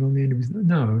 focusing on the end of his...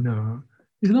 No.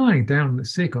 He's lying down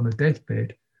sick on a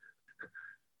deathbed.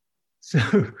 So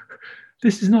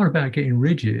this is not about getting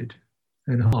rigid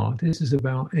and hard. This is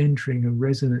about entering a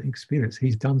resonant experience.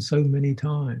 He's done so many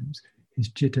times. His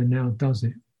citta now does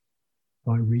it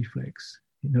by reflex.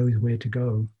 It knows where to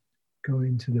go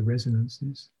into the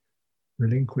resonances,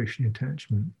 relinquish the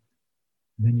attachment,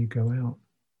 and then you go out.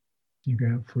 You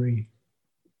go out free.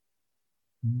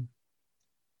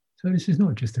 So this is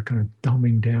not just a kind of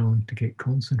dumbing down to get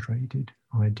concentrated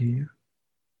idea.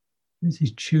 This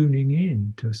is tuning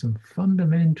in to some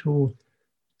fundamental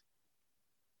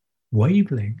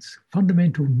wavelengths,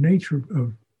 fundamental nature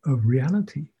of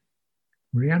reality.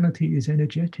 Reality is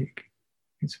energetic,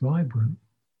 it's vibrant,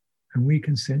 and we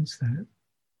can sense that.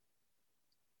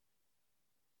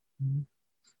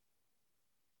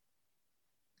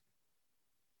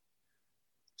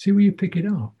 See where you pick it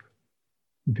up.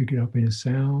 You pick it up in a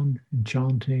sound, in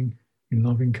chanting, in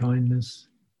loving kindness.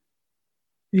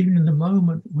 Even in the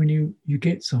moment when you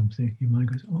get something, your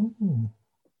mind goes, oh,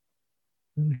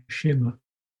 a shimmer.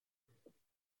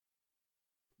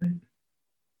 You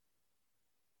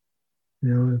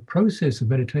know, the process of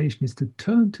meditation is to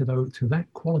turn to that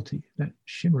quality, that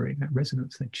shimmering, that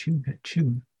resonance, that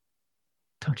tune.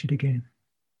 Touch it again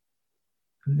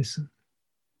and listen.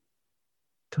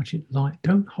 Touch it light.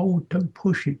 Don't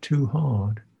push it too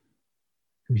hard,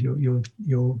 because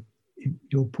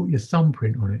you'll put your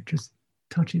thumbprint on it. Just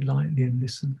touch it lightly and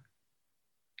listen.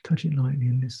 Touch it lightly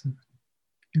and listen.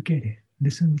 You get it.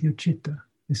 Listen with your citta.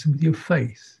 Listen with your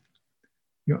faith,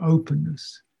 your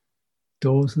openness.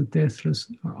 Doors of the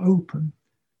deathless are open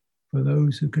for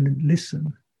those who can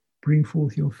listen. Bring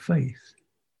forth your faith,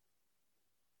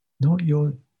 not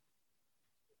your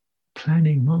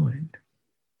planning mind.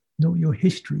 Not your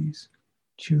histories.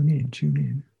 Tune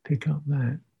in, pick up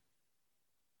that.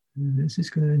 And this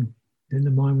is then the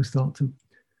mind will start to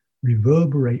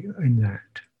reverberate in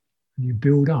that. And you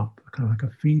build up kind of like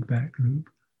a feedback loop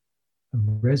of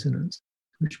resonance,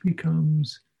 which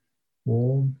becomes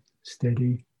warm,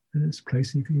 steady, And it's a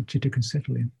place that your chitta can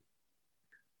settle in.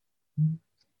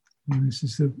 And this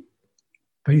is the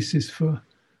basis for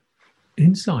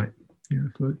insight,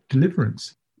 for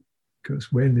deliverance.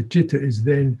 Because when the chitta is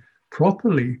then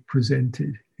properly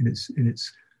presented in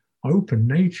its open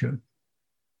nature,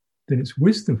 then its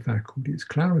wisdom faculty, its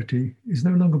clarity, is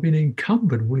no longer being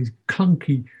encumbered with these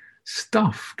clunky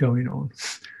stuff going on,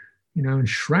 and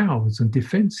shrouds and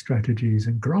defense strategies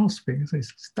and grasping. So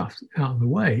stuff's out of the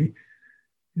way.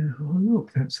 Oh,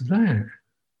 look, that's there.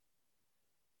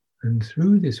 And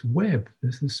through this web,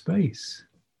 there's the space.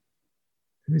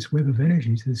 And this web of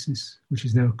energies, there's this, which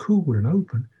is now cool and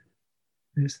open.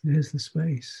 There's the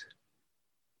space.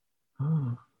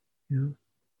 And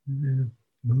then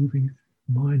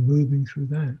mind moving through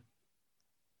that.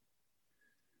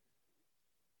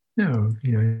 No,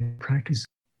 our practice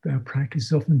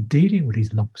is often dealing with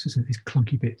these lumps, isn't it? These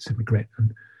clunky bits of regret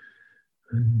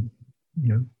and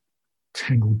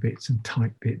tangled bits and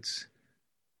tight bits.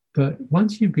 But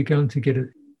once you've begun to get a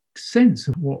sense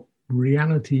of what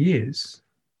reality is,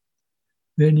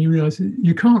 then you realize that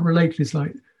you can't relate to this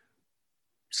like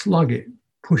slug it,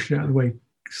 push it out of the way,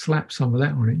 slap some of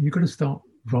that on it. You've got to start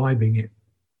vibing it,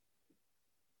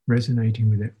 resonating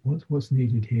with it. What's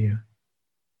needed here?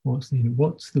 What's needed?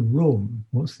 What's the room?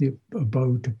 What's the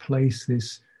abode to place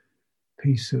this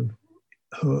piece of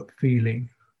hurt feeling,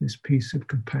 this piece of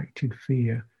compacted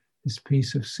fear, this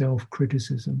piece of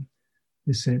self-criticism,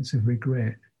 this sense of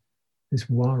regret, this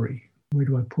worry? Where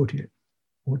do I put it?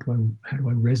 How do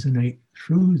I resonate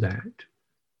through that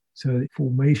so that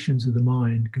formations of the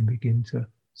mind can begin to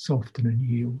soften and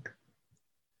yield?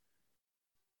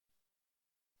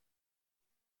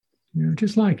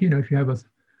 Just like, if you have a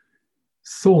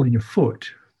thorn in your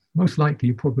foot, most likely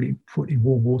you probably put in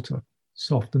warm water,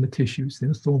 soften the tissues, then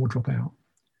the thorn will drop out.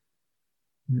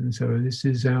 And so this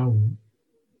is our,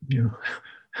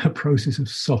 a process of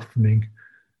softening,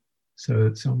 so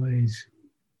that some of these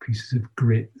pieces of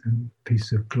grit and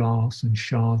pieces of glass and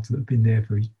shards that have been there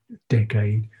for a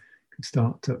decade can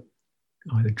start to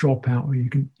either drop out or you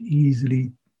can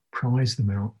easily prise them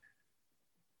out.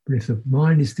 But if the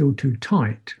mind is still too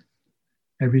tight,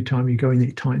 every time you go in,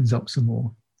 it tightens up some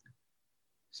more.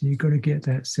 So you've got to get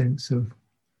that sense of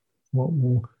what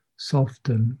will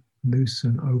soften,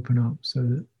 loosen, open up, so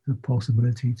that the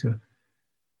possibility to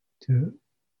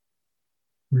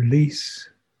release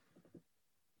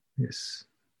this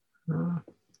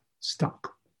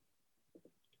stuck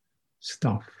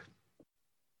stuff.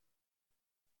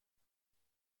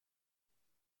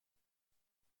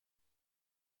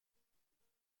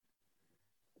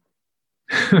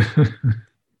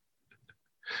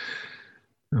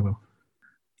 Oh well.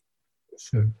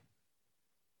 So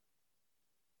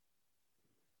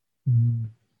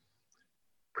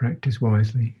practice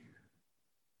wisely,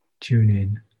 tune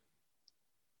in,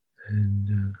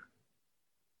 and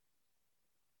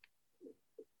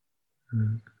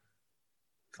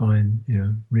find,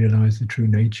 realize the true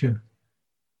nature,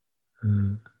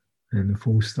 and the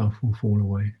false stuff will fall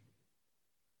away.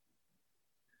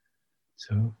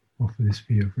 So offer this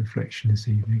for your reflection this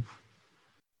evening.